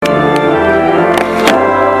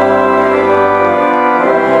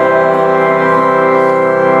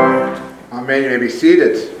be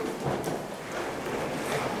seated.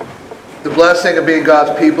 The blessing of being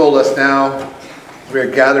God's people, we are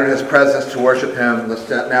gathered in His presence to worship Him. Let's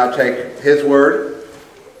now take His word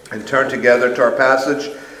and turn together to our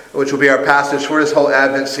passage, which will be our passage for this whole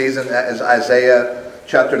Advent season. That is Isaiah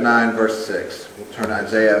chapter 9, verse 6. We'll turn to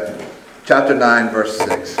Isaiah chapter 9, verse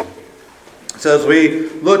 6. So as we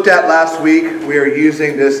looked at last week, we are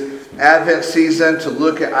using this Advent season to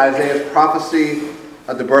look at Isaiah's prophecy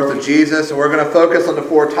of the birth of Jesus. And we're going to focus on the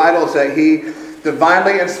four titles that he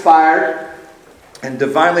divinely inspired and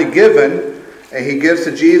divinely given, and he gives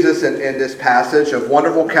to Jesus in this passage of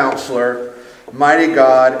Wonderful Counselor, Mighty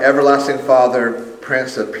God, Everlasting Father,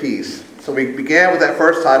 Prince of Peace. So we began with that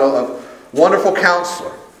first title of Wonderful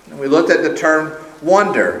Counselor. And we looked at the term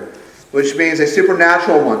wonder, which means a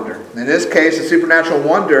supernatural wonder. In this case, a supernatural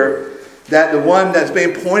wonder that the one that's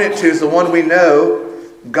being pointed to is the one we know,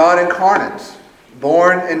 God incarnate,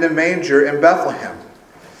 born in the manger in Bethlehem.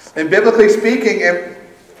 And biblically speaking,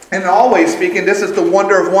 and always speaking, this is the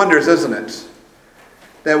wonder of wonders, isn't it?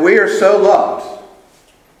 That we are so loved.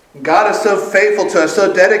 God is so faithful to us,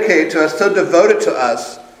 so dedicated to us, so devoted to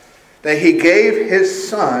us, that He gave His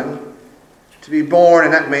Son to be born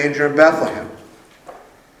in that manger in Bethlehem.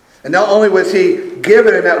 And not only was He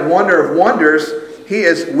given in that wonder of wonders, He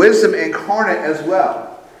is wisdom incarnate as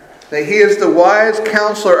well. That He is the wise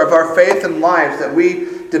counselor of our faith and life, that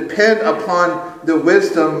we depend upon the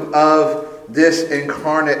wisdom of this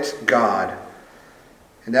incarnate God.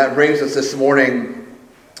 And that brings us this morning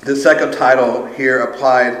to the second title here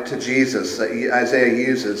applied to Jesus that Isaiah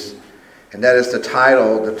uses. And that is the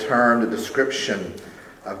title, the term, the description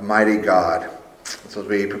of Mighty God. So as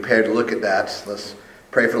we prepare to look at that, let's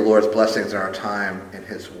pray for the Lord's blessings in our time in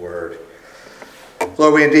His Word.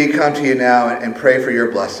 Lord, we indeed come to You now and pray for Your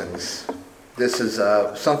blessings. This is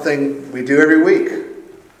something we do every week.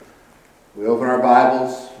 We open our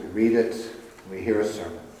Bibles, we read it, and we hear a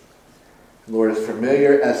sermon. Lord, as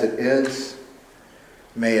familiar as it is,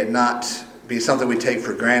 may it not be something we take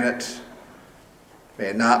for granted. May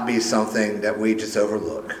it not be something that we just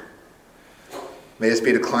overlook. May this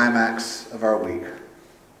be the climax of our week.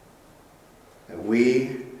 That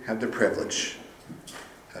we have the privilege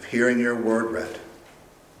of hearing Your word read,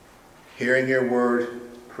 hearing Your word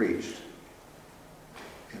preached,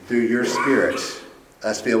 and through Your Spirit,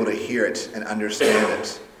 us be able to hear it and understand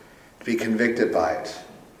it, to be convicted by it,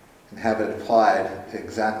 and have it applied to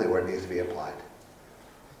exactly where it needs to be applied.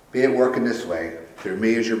 Be at work in this way, through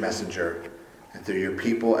me as Your messenger, and through Your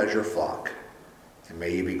people as Your flock. And may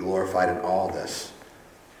You be glorified in all this.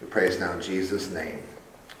 We praise now in Jesus' name.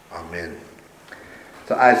 Amen.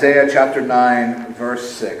 So Isaiah chapter 9,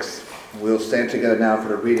 verse 6. We'll stand together now for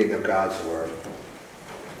the reading of God's Word.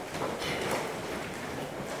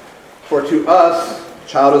 For to us a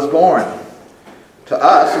child is born, to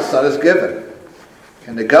us a son is given,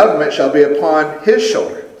 and the government shall be upon His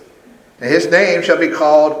shoulder, and His name shall be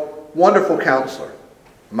called Wonderful Counselor,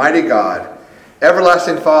 Mighty God,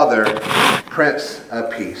 Everlasting Father, Prince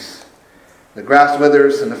of Peace. The grass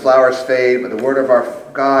withers and the flowers fade, but the word of our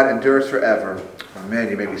God endures forever. Amen.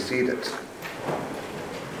 You may be seated.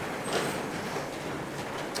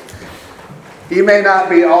 You may not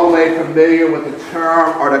be all the way familiar with the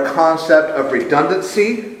term or the concept of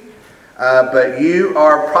redundancy, but you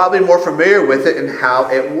are probably more familiar with it and how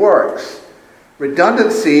it works.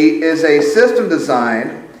 Redundancy is a system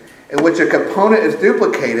design in which a component is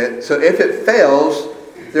duplicated, so if it fails,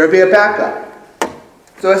 there will be a backup.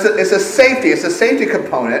 So it's a safety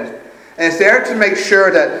component, and it's there to make sure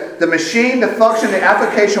that the machine, the function, the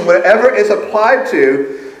application, whatever is applied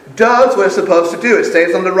to, does what it's supposed to do. It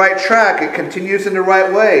stays on the right track. It continues in the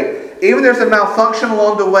right way. Even if there's a malfunction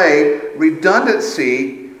along the way,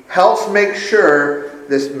 redundancy helps make sure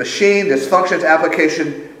this machine, this function, this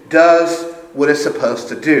application does what it's supposed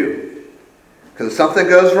to do. Because if something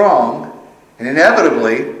goes wrong, and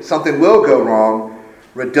inevitably something will go wrong,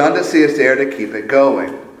 redundancy is there to keep it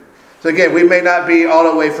going. So again, we may not be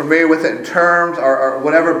all the way familiar with it in terms or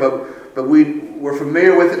whatever, but we're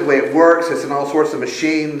familiar with it, the way it works. It's in all sorts of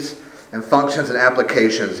machines and functions and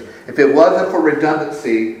applications. If it wasn't for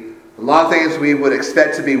redundancy, a lot of things we would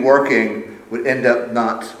expect to be working would end up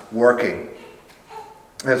not working.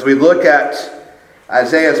 As we look at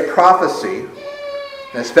Isaiah's prophecy,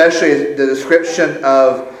 and especially the description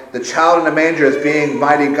of the child in the manger as being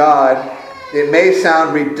mighty God, it may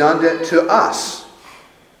sound redundant to us.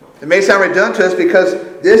 It may sound redundant to us because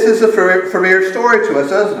this is a familiar story to us,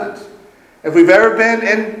 doesn't it? If we've ever been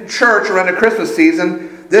in church around the Christmas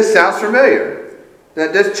season, this sounds familiar.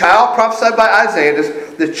 That this child prophesied by Isaiah,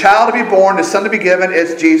 this child to be born, the son to be given,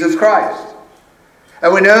 is Jesus Christ.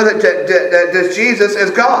 And we know that this Jesus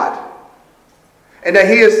is God. And that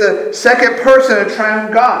he is the second person of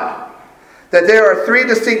triune God. That there are three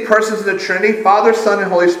distinct persons in the Trinity, Father, Son,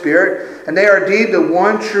 and Holy Spirit. And they are indeed the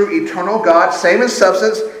one true eternal God, same in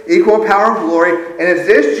substance, equal in power and glory. And it's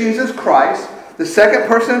this Jesus Christ, the second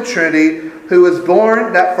person of the Trinity, who was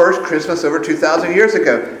born that first Christmas over 2,000 years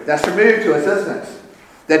ago. That's familiar to us, isn't it?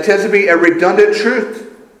 That tends to be a redundant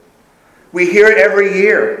truth. We hear it every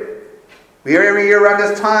year. We hear it every year around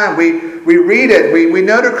this time. We read it. We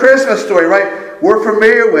know the Christmas story, right? We're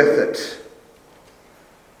familiar with it.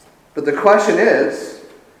 But the question is,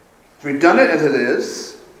 as redundant as it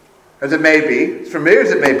is, as it may be, as familiar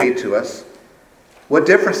as it may be to us, what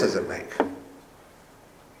difference does it make?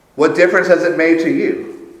 What difference has it made to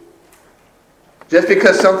you? Just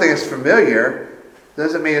because something is familiar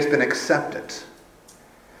doesn't mean it's been accepted.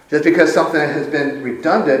 Just because something has been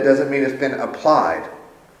redundant doesn't mean it's been applied.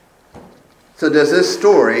 So does this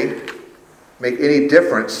story make any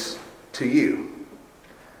difference to you?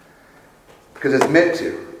 Because it's meant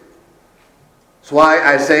to. That's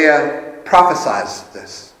why Isaiah prophesies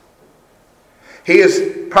this. He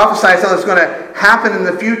is prophesying something that's going to happen in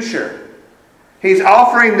the future. He's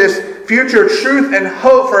offering this future truth and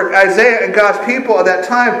hope for Isaiah and God's people at that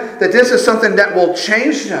time, that this is something that will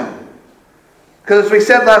change them. Because as we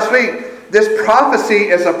said last week, this prophecy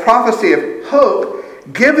is a prophecy of hope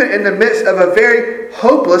given in the midst of a very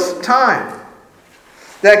hopeless time.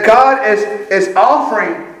 That God is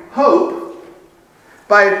offering hope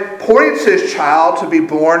by pointing to his child to be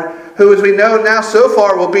born, who, as we know now so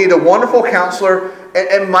far, will be the wonderful counselor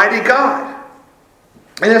and mighty God.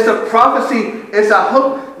 And it's a prophecy, it's a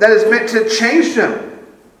hope that is meant to change them.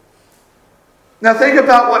 Now think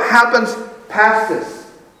about what happens past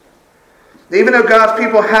this. Even though God's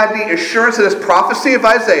people had the assurance of this prophecy of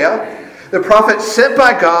Isaiah, the prophet sent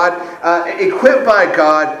by God, equipped by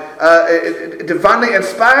God, divinely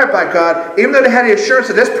inspired by God, even though they had the assurance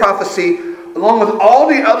of this prophecy, along with all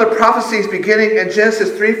the other prophecies beginning in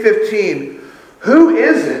Genesis 3:15, who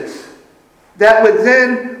is it that would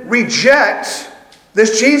then reject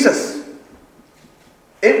this Jesus?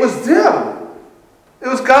 It was them. It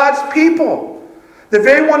was God's people. The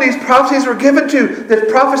very one these prophecies were given to, this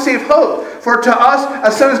prophecy of hope. For to us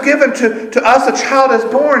a son is given, to us a child is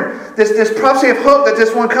born. This prophecy of hope that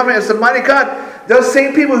this one coming is the mighty God. Those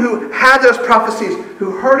same people who had those prophecies,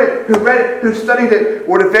 who heard it, who read it, who studied it,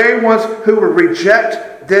 were the very ones who would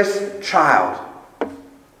reject this child.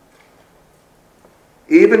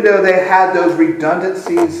 Even though they had those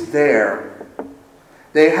redundancies there,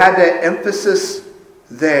 they had that emphasis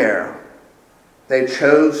there, they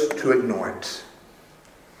chose to ignore it.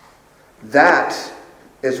 That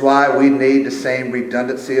is why we need the same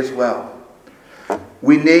redundancy as well.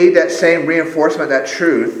 We need that same reinforcement, that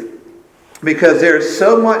truth, because there is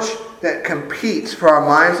so much that competes for our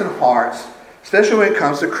minds and hearts, especially when it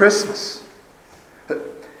comes to Christmas.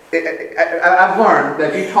 I've learned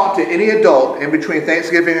that if you talk to any adult in between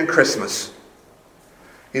Thanksgiving and Christmas,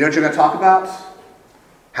 you know what you're going to talk about?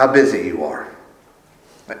 How busy you are.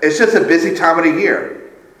 It's just a busy time of the year.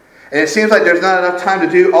 And it seems like there's not enough time to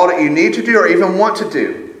do all that you need to do or even want to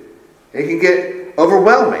do. It can get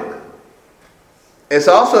overwhelming. It's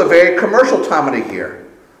also a very commercial time of the year.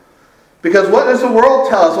 Because what does the world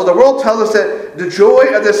tell us? Well, the world tells us that the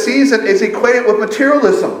joy of the season is equated with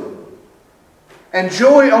materialism. And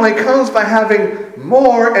joy only comes by having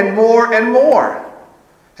more and more and more.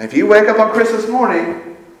 And if you wake up on Christmas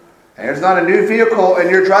morning and there's not a new vehicle in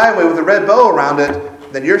your driveway with a red bow around it,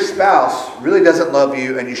 then your spouse really doesn't love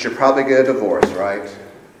you and you should probably get a divorce, right?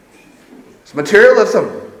 It's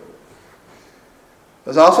materialism.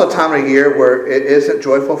 There's also a time of the year where it isn't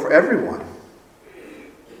joyful for everyone.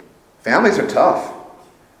 Families are tough.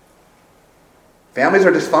 Families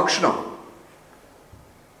are dysfunctional.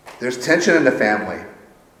 There's tension in the family.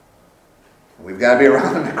 We've got to be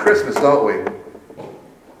around them at Christmas, don't we?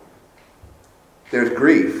 There's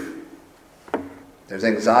grief. There's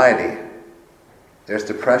anxiety. There's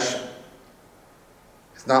depression.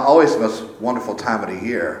 It's not always the most wonderful time of the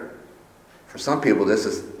year. For some people, this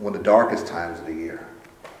is one of the darkest times of the year.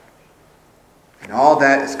 And all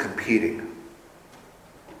that is competing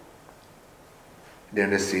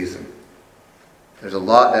during this season. There's a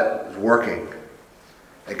lot that is working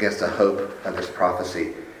against the hope of this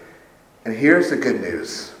prophecy. And here's the good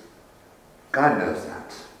news. God knows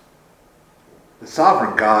that. The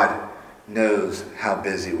sovereign God knows how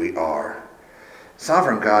busy we are.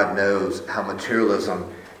 Sovereign God knows how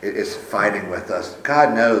materialism is fighting with us.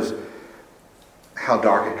 God knows how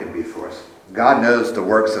dark it can be for us. God knows the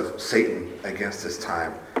works of Satan against this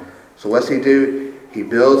time. So what's he do? he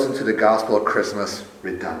builds into the gospel of Christmas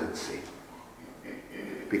redundancy.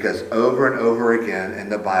 Because over and over again in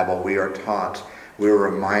the Bible, we are taught, we are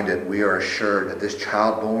reminded, we are assured that this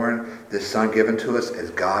child born, this son given to us, is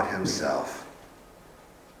God himself.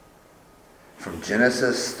 From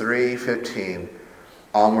Genesis 3:15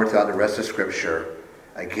 onward throughout the rest of Scripture,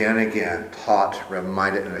 again and again, taught,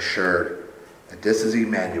 reminded, and assured that this is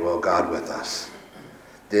Emmanuel, God with us.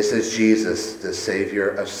 This is Jesus, the Savior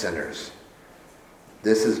of sinners.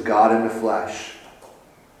 This is God in the flesh,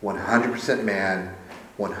 100% man,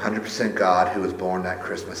 100% God, who was born that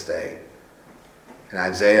Christmas day. And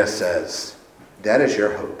Isaiah says, that is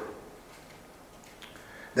your hope.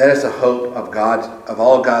 That is the hope of God, of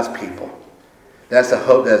all God's people. That's the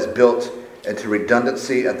hope that is built into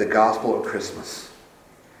redundancy of the gospel of Christmas.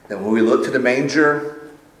 That when we look to the manger,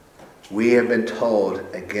 we have been told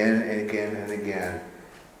again and again and again,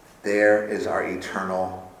 there is our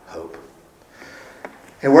eternal hope.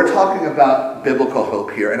 And we're talking about biblical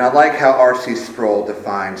hope here. And I like how R.C. Sproul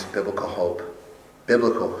defines biblical hope.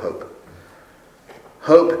 Biblical hope.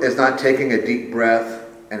 Hope is not taking a deep breath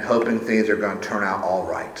and hoping things are going to turn out all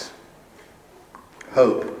right.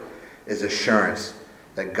 Hope is assurance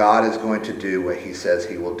that God is going to do what he says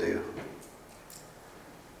he will do.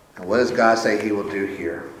 And what does God say he will do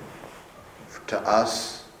here? To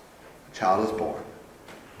us, a child is born.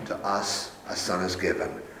 To us, a son is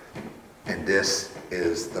given. And this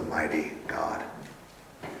is the mighty God.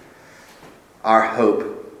 Our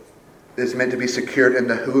hope is meant to be secured in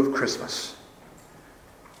the who of Christmas.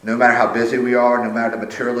 No matter how busy we are, no matter the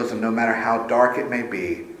materialism, no matter how dark it may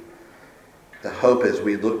be, the hope is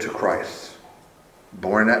we look to Christ,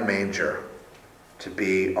 born in that manger, to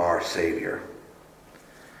be our Savior.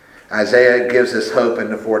 Isaiah gives us hope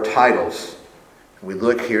in the 4 titles. We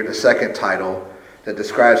look here at the second title that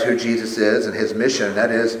describes who Jesus is and his mission,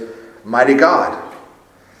 that is, Mighty God.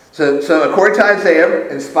 So according to Isaiah,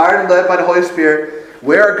 inspired and led by the Holy Spirit,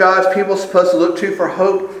 where are God's people supposed to look to for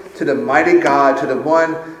hope? To the mighty God, to the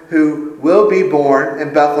one who will be born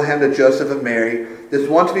in Bethlehem to Joseph and Mary. This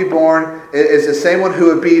one to be born is the same one who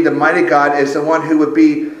would be the mighty God, is the one who would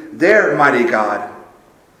be their mighty God.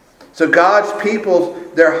 So God's people,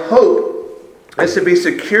 their hope is to be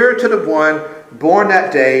secure to the one born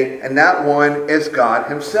that day, and that one is God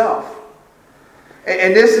himself.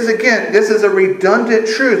 And this is a redundant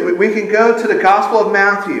truth. We can go to the Gospel of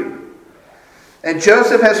Matthew. And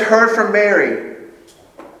Joseph has heard from Mary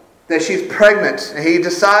that she's pregnant. And he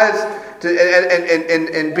decides,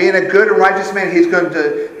 and being a good and righteous man, he's going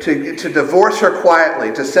to divorce her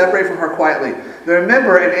quietly, to separate from her quietly. But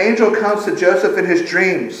remember, an angel comes to Joseph in his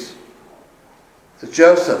dreams. Says,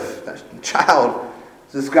 Joseph, that child,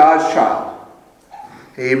 this is God's child.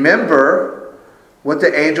 Remember what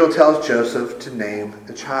the angel tells Joseph to name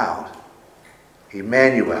the child.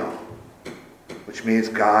 Emmanuel, which means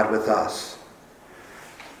God with us.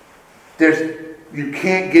 You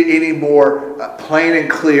can't get any more plain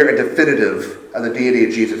and clear and definitive of the deity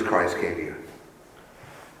of Jesus Christ, can you?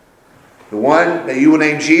 The one that you will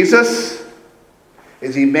name Jesus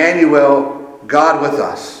is Emmanuel, God with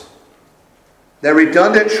us. That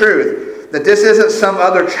redundant truth that this isn't some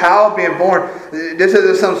other child being born. This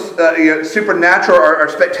isn't some supernatural or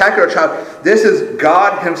spectacular child. This is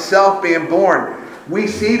God himself being born. We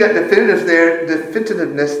see that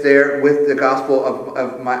definitiveness there with the Gospel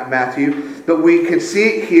of Matthew, but we can see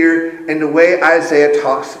it here in the way Isaiah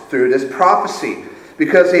talks through this prophecy.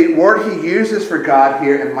 Because the word he uses for God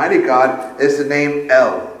here, and mighty God, is the name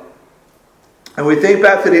El. And we think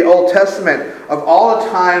back to the Old Testament of all the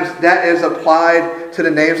times that is applied to the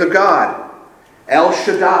names of God. El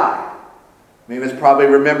Shaddai. Many of us probably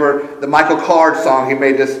remember the Michael Card song. He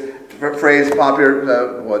made this phrase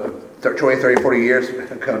popular 20, 30, 40 years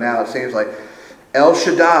ago now, it seems like. El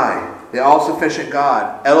Shaddai, the all-sufficient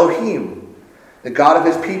God. Elohim, the God of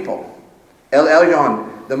his people. El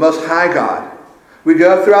Elyon, the Most High God. We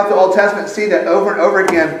go throughout the Old Testament and see that over and over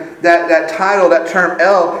again, that title, that term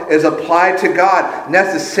El, is applied to God. And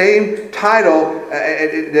that's the same title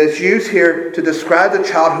that's used here to describe the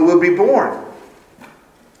child who will be born.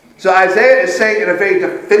 So Isaiah is saying in a very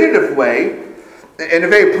definitive way, in a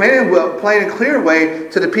very plain and clear way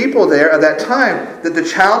to the people there of that time, that the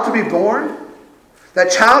child to be born,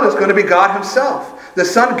 that child is going to be God himself. The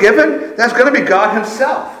son given, that's going to be God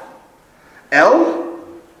himself. El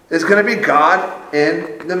is going to be God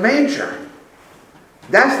in the manger.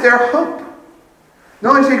 That's their hope.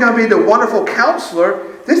 Not only is he going to be the wonderful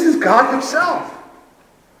counselor, this is God himself.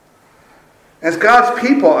 As God's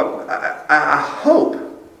people, I hope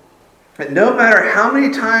that no matter how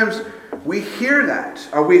many times we hear that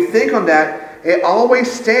or we think on that, it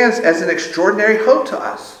always stands as an extraordinary hope to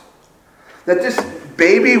us. That this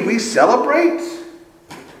baby we celebrate,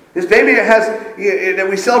 this baby that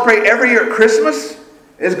we celebrate every year at Christmas,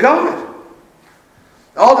 is God.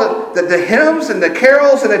 All the hymns and the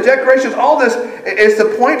carols and the decorations, all this is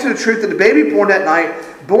to point to the truth that the baby born that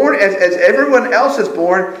night, born as everyone else is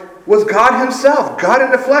born, was God himself, God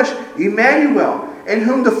in the flesh, Emmanuel, in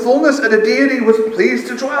whom the fullness of the deity was pleased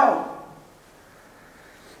to dwell.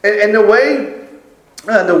 And the way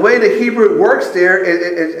the Hebrew works there,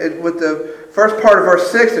 with the first part of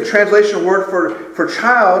verse 6, the translation word for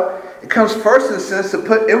child, it comes first in a sense to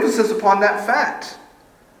put emphasis upon that fact.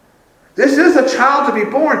 This is a child to be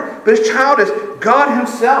born, but this child is God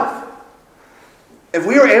himself. If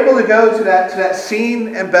we were able to go to that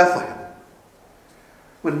scene in Bethlehem,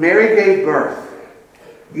 when Mary gave birth,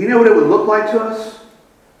 you know what it would look like to us?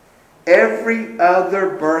 Every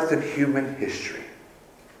other birth in human history.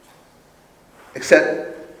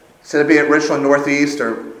 Except instead of being at Richland Northeast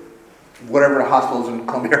or whatever the hospitals in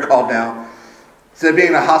Columbia are called now, instead of being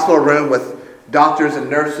in a hospital room with doctors and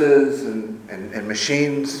nurses and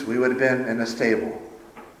machines, we would have been in a stable.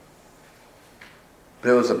 But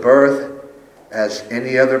it was a birth as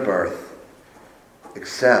any other birth,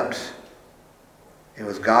 except it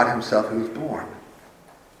was God himself who was born.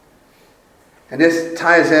 And this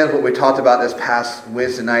ties in what we talked about this past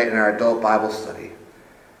Wednesday night in our adult Bible study.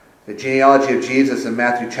 The genealogy of Jesus in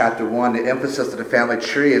Matthew chapter 1, the emphasis of the family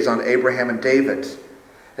tree is on Abraham and David.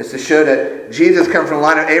 It's to show that Jesus coming from the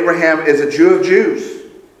line of Abraham is a Jew of Jews.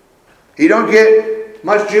 You don't get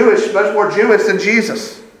much more Jewish than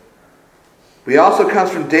Jesus. But he also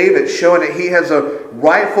comes from David, showing that he has a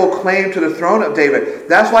rightful claim to the throne of David.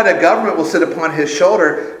 That's why the government will sit upon his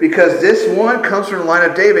shoulder, because this one comes from the line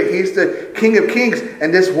of David. He's the King of Kings,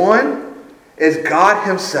 and this one is God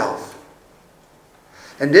himself.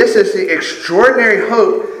 And this is the extraordinary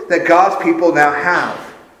hope that God's people now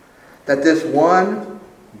have, that this one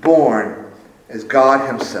born is God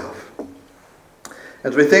himself.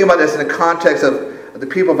 As we think about this in the context of the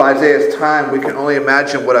people of Isaiah's time, we can only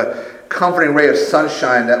imagine what a comforting ray of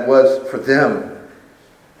sunshine that was for them.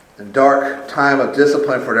 A dark time of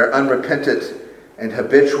discipline for their unrepentant and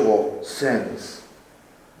habitual sins.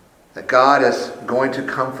 That God is going to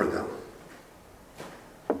comfort them.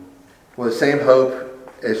 Well, the same hope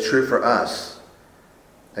is true for us.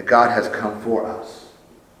 That God has come for us.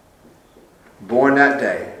 Born that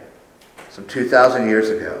day, some 2,000 years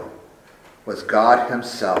ago, was God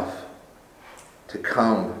himself to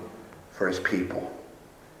come for his people.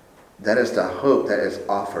 That is the hope that is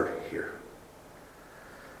offered here.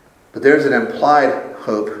 But there's an implied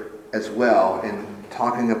hope as well in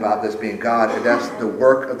talking about this being God, and that's the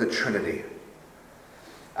work of the Trinity.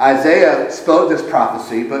 Isaiah spoke this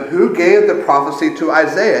prophecy, but who gave the prophecy to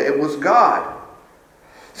Isaiah? It was God.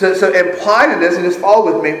 So implied in this, and just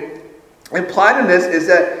follow with me, implied in this is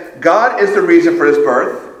that God is the reason for his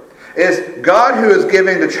birth. It is God who is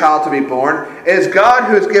giving the child to be born. It is God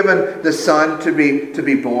who has given the son to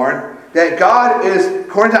be born. That God is,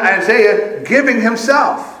 according to Isaiah, giving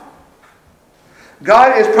himself.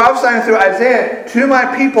 God is prophesying through Isaiah, to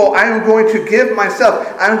my people I am going to give myself.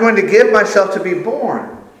 I am going to give myself to be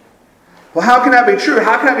born. Well, how can that be true?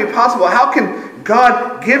 How can that be possible? How can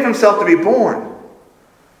God give himself to be born?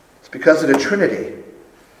 It's because of the Trinity.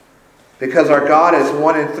 Because our God is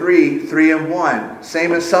one in three, three in one.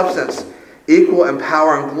 Same in substance, equal in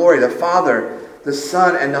power and glory. The Father, the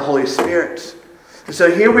Son, and the Holy Spirit. And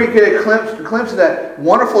so here we get a glimpse of that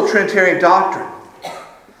wonderful Trinitarian doctrine.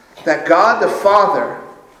 That God the Father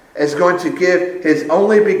is going to give his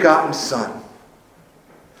only begotten Son.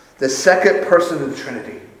 The second person of the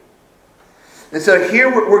Trinity. And so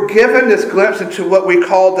here we're given this glimpse into what we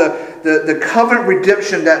call the covenant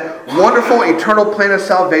redemption, that wonderful eternal plan of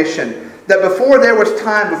salvation. That before there was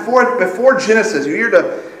time, before Genesis,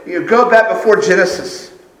 you go back before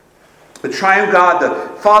Genesis, the triune God,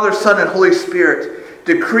 the Father, Son, and Holy Spirit,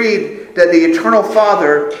 decreed that the eternal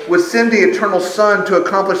Father would send the eternal Son to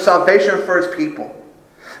accomplish salvation for his people.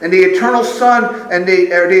 And the eternal Son and the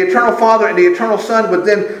eternal Father and the eternal Son would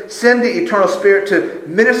then send the eternal Spirit to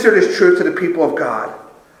minister this truth to the people of God.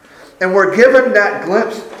 And we're given that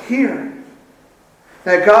glimpse here.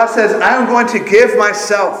 That God says, I am going to give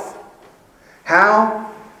myself.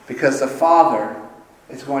 How? Because the Father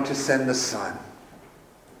is going to send the Son.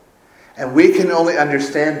 And we can only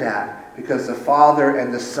understand that because the Father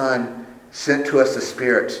and the Son sent to us the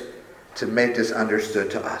Spirit to make this understood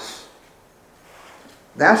to us.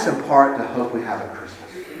 That's in part the hope we have at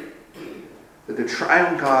Christmas. That the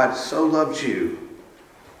triune God so loved you,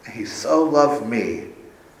 and he so loved me,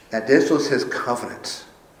 that this was his covenant.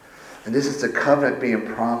 And this is the covenant being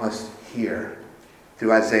promised here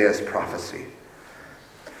through Isaiah's prophecy.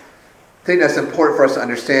 I think that's important for us to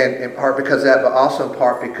understand, in part because of that, but also in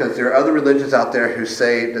part because there are other religions out there who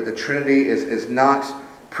say that the Trinity is not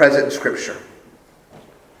present in Scripture.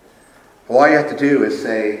 All you have to do is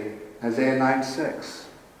say Isaiah 9:6.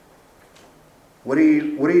 What do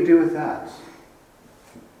you do with that?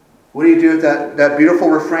 What do you do with that beautiful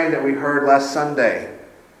refrain that we heard last Sunday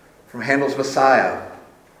from Handel's Messiah?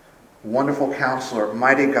 Wonderful Counselor,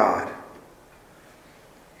 Mighty God.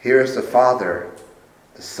 Here is the Father,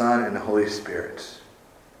 the Son, and the Holy Spirit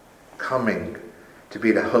coming to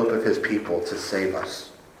be the hope of his people to save us.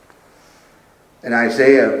 And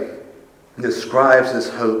Isaiah describes this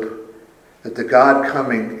hope that the God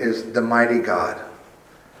coming is the mighty God.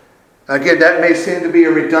 Again, that may seem to be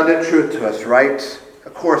a redundant truth to us, right?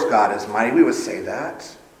 Of course God is mighty. We would say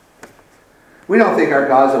that. We don't think our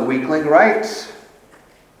God's a weakling, right?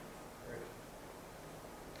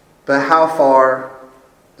 But how far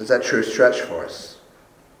does that truth stretch for us?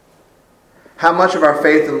 How much of our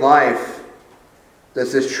faith and life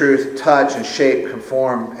does this truth touch and shape,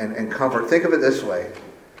 conform, and comfort? Think of it this way.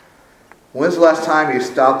 When's the last time you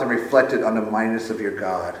stopped and reflected on the mightiness of your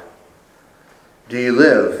God? Do you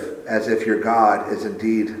live as if your God is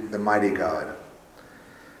indeed the mighty God?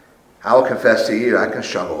 I will confess to you, I can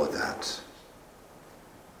struggle with that.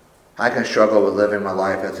 I can struggle with living my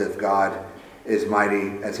life as if God is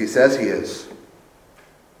mighty as he says he is.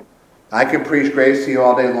 I can preach grace to you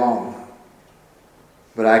all day long.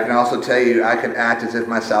 But I can also tell you, I can act as if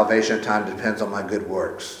my salvation at times depends on my good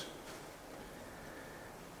works.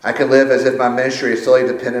 I can live as if my ministry is solely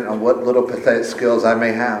dependent on what little pathetic skills I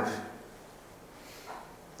may have.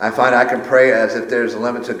 I find I can pray as if there's a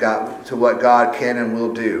limit to what God can and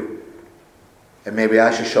will do. And maybe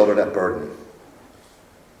I should shoulder that burden.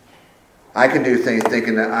 I can do things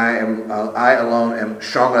thinking that I alone am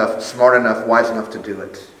strong enough, smart enough, wise enough to do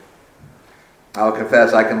it. I will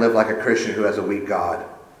confess I can live like a Christian who has a weak God.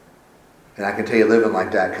 And I can tell you living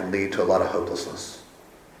like that can lead to a lot of hopelessness.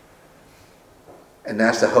 And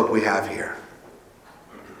that's the hope we have here.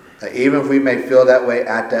 That even if we may feel that way,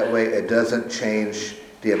 act that way, it doesn't change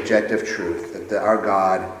the objective truth that our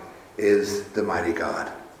God is the mighty God.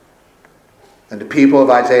 And the people of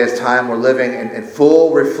Isaiah's time were living in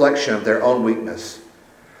full reflection of their own weakness.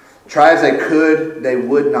 Try as they could, they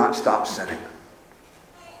would not stop sinning.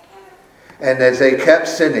 And as they kept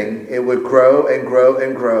sinning, it would grow and grow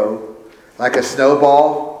and grow like a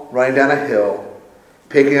snowball running down a hill,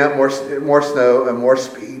 picking up more snow and more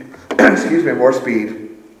speed, more speed,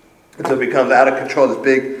 until it becomes out of control, this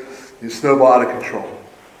big snowball out of control.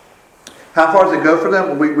 How far does it go for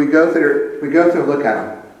them? We go through and look at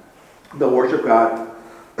them. They'll worship God.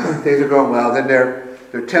 Things are going well. Then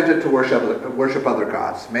they're tempted to worship other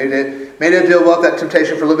gods. Maybe they deal with that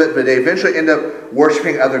temptation for a little bit, but they eventually end up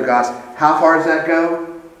worshiping other gods. How far does that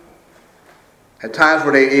go? At times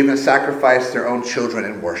where they even sacrifice their own children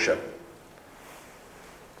in worship.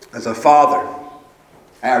 As a father,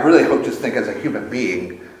 and I really hope just think as a human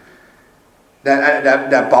being,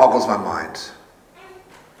 that boggles my mind.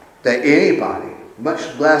 That anybody,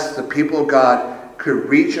 much less the people of God, could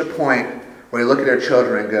reach a point where they look at their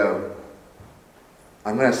children and go,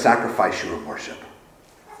 I'm going to sacrifice you in worship.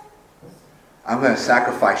 I'm going to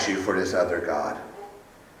sacrifice you for this other God.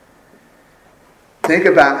 Think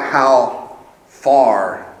about how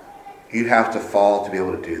far you have to fall to be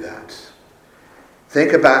able to do that.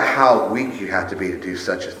 Think about how weak you have to be to do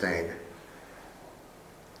such a thing.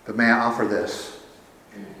 But may I offer this?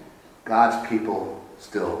 God's people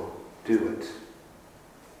still do it.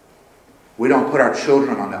 We don't put our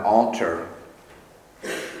children on the altar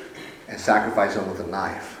and sacrifice them with a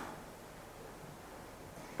knife.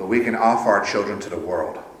 But we can offer our children to the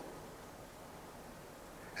world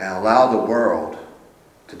and allow the world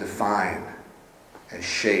to define and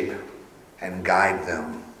shape and guide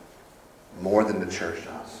them more than the church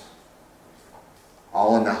does.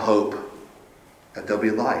 All in the hope that they'll be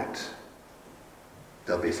liked.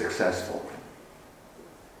 They'll be successful.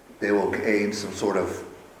 They will gain some sort of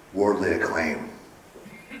worldly acclaim.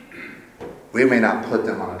 We may not put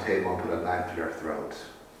them on a table and put a knife to their throats.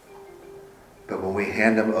 But when we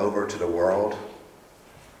hand them over to the world,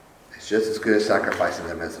 it's just as good as sacrificing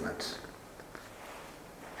them, isn't it?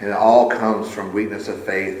 And it all comes from weakness of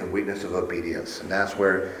faith and weakness of obedience. And that's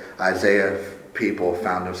where Isaiah's people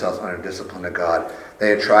found themselves under discipline of God. They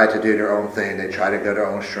had tried to do their own thing. They tried to go their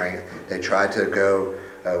own strength. They tried to go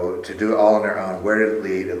to do it all on their own. Where did it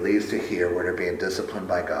lead? It leads to here, where they're being disciplined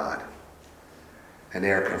by God. And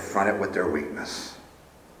they are confronted with their weakness.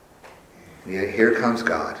 And yet here comes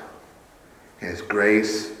God. In His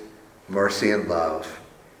grace mercy, and love.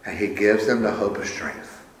 And he gives them the hope of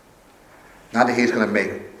strength. Not that he's going to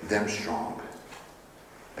make them strong,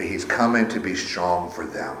 but he's coming to be strong for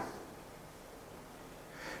them.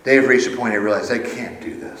 They've reached a point they realize they can't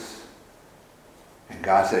do this. And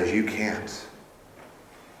God says, you can't.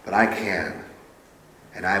 But I can.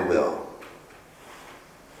 And I will.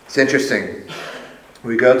 It's interesting.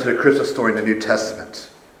 We go to the Christmas story in the New Testament.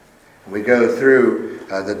 We go through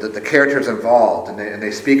the characters involved, and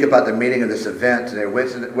they speak about the meaning of this event, and they're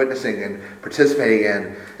witnessing and participating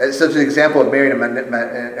in. It's such an example of Mary and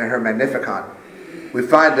her Magnificat. We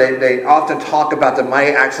find they often talk about the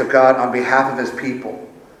mighty acts of God on behalf of his people.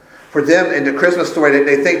 For them, in the Christmas story,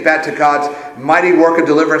 they think back to God's mighty work of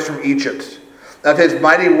deliverance from Egypt, of his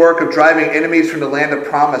mighty work of driving enemies from the land of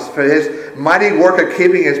promise, for his mighty work of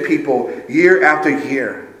keeping his people year after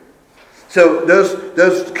year. So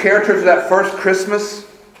those characters of that first Christmas,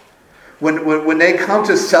 when they come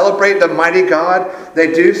to celebrate the mighty God,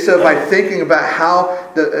 they do so by thinking about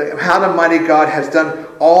how the mighty God has done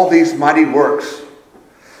all these mighty works.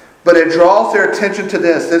 But it draws their attention to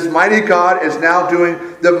this. This mighty God is now doing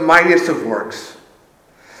the mightiest of works.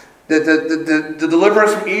 The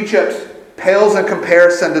deliverance from Egypt pales in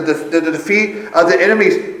comparison. The defeat of the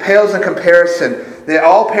enemies pales in comparison. They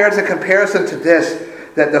all pales in comparison to this,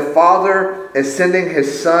 that the Father is sending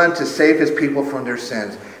his Son to save his people from their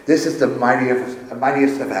sins. This is the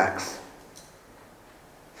mightiest of acts.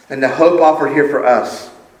 And the hope offered here for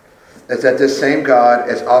us is that this same God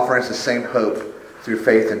is offering us the same hope through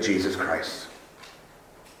faith in Jesus Christ.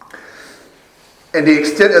 And the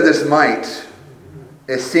extent of this might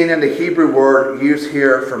is seen in the Hebrew word used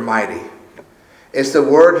here for mighty. It's the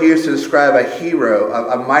word used to describe a hero,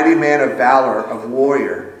 a mighty man of valor, of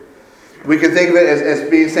warrior. We can think of it as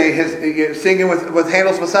being singing with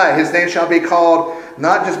Handel's Messiah. His name shall be called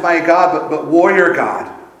not just mighty God, but warrior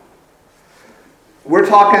God. We're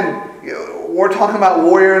talking about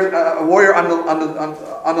warriors, a warrior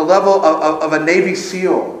on the level of a Navy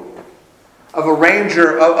SEAL, of a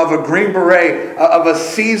Ranger, of a Green Beret, of a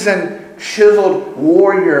seasoned, chiseled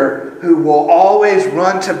warrior who will always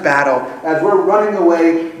run to battle. As we're running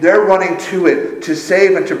away, they're running to it to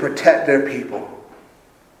save and to protect their people.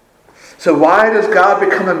 So why does God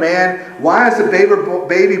become a man? Why is the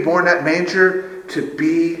baby born in that manger? To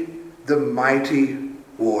be the mighty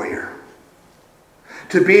warrior.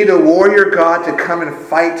 To be the warrior God to come and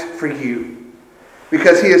fight for you.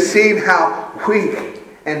 Because he has seen how weak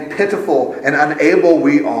and pitiful and unable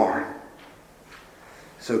we are.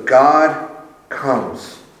 So God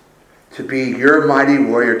comes to be your mighty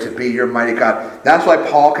warrior, to be your mighty God. That's why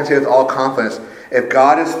Paul can say with all confidence, if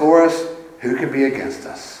God is for us, who can be against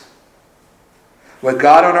us? With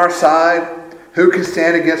God on our side, who can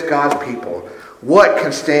stand against God's people? What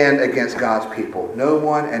can stand against God's people? No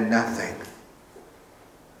one and nothing.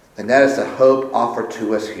 And that is the hope offered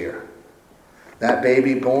to us here. That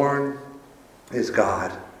baby born is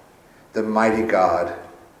God, the mighty God,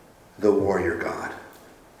 the warrior God.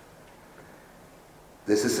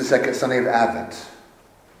 This is the second Sunday of Advent.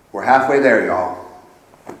 We're halfway there, y'all.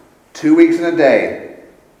 2 weeks and a day,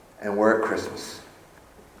 and we're at Christmas.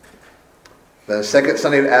 But the second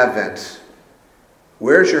Sunday of Advent,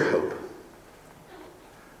 where's your hope?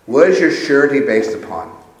 What is your surety based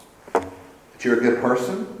upon? That you're a good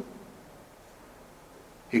person?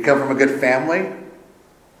 You come from a good family?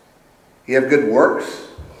 You have good works?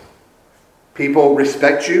 People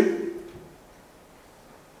respect you?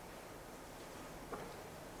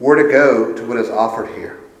 Where to go to what is offered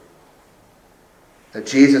here? That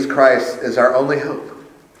Jesus Christ is our only hope.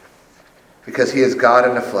 Because he is God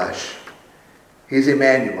in the flesh. He's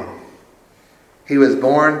Emmanuel. He was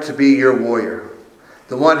born to be your warrior.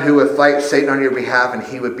 The one who would fight Satan on your behalf and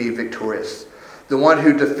he would be victorious. The one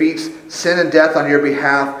who defeats sin and death on your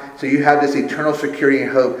behalf so you have this eternal security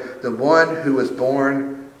and hope. The one who was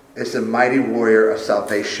born is the mighty warrior of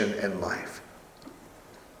salvation and life.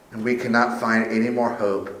 And we cannot find any more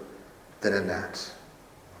hope than in that.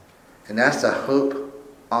 And that's the hope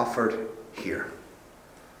offered here.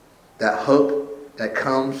 That hope that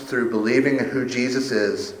comes through believing in who Jesus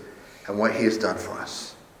is and what he has done for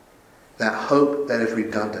us. That hope that is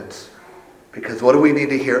redundant. Because what do we need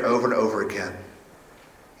to hear over and over again?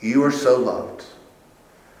 You are so loved.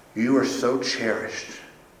 You are so cherished.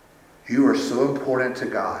 You are so important to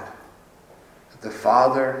God that the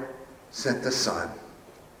Father sent the Son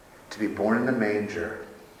to be born in the manger,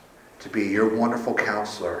 to be your wonderful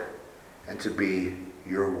counselor, and to be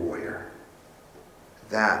your warrior.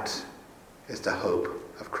 That is the hope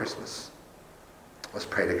of Christmas. Let's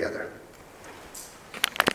pray together.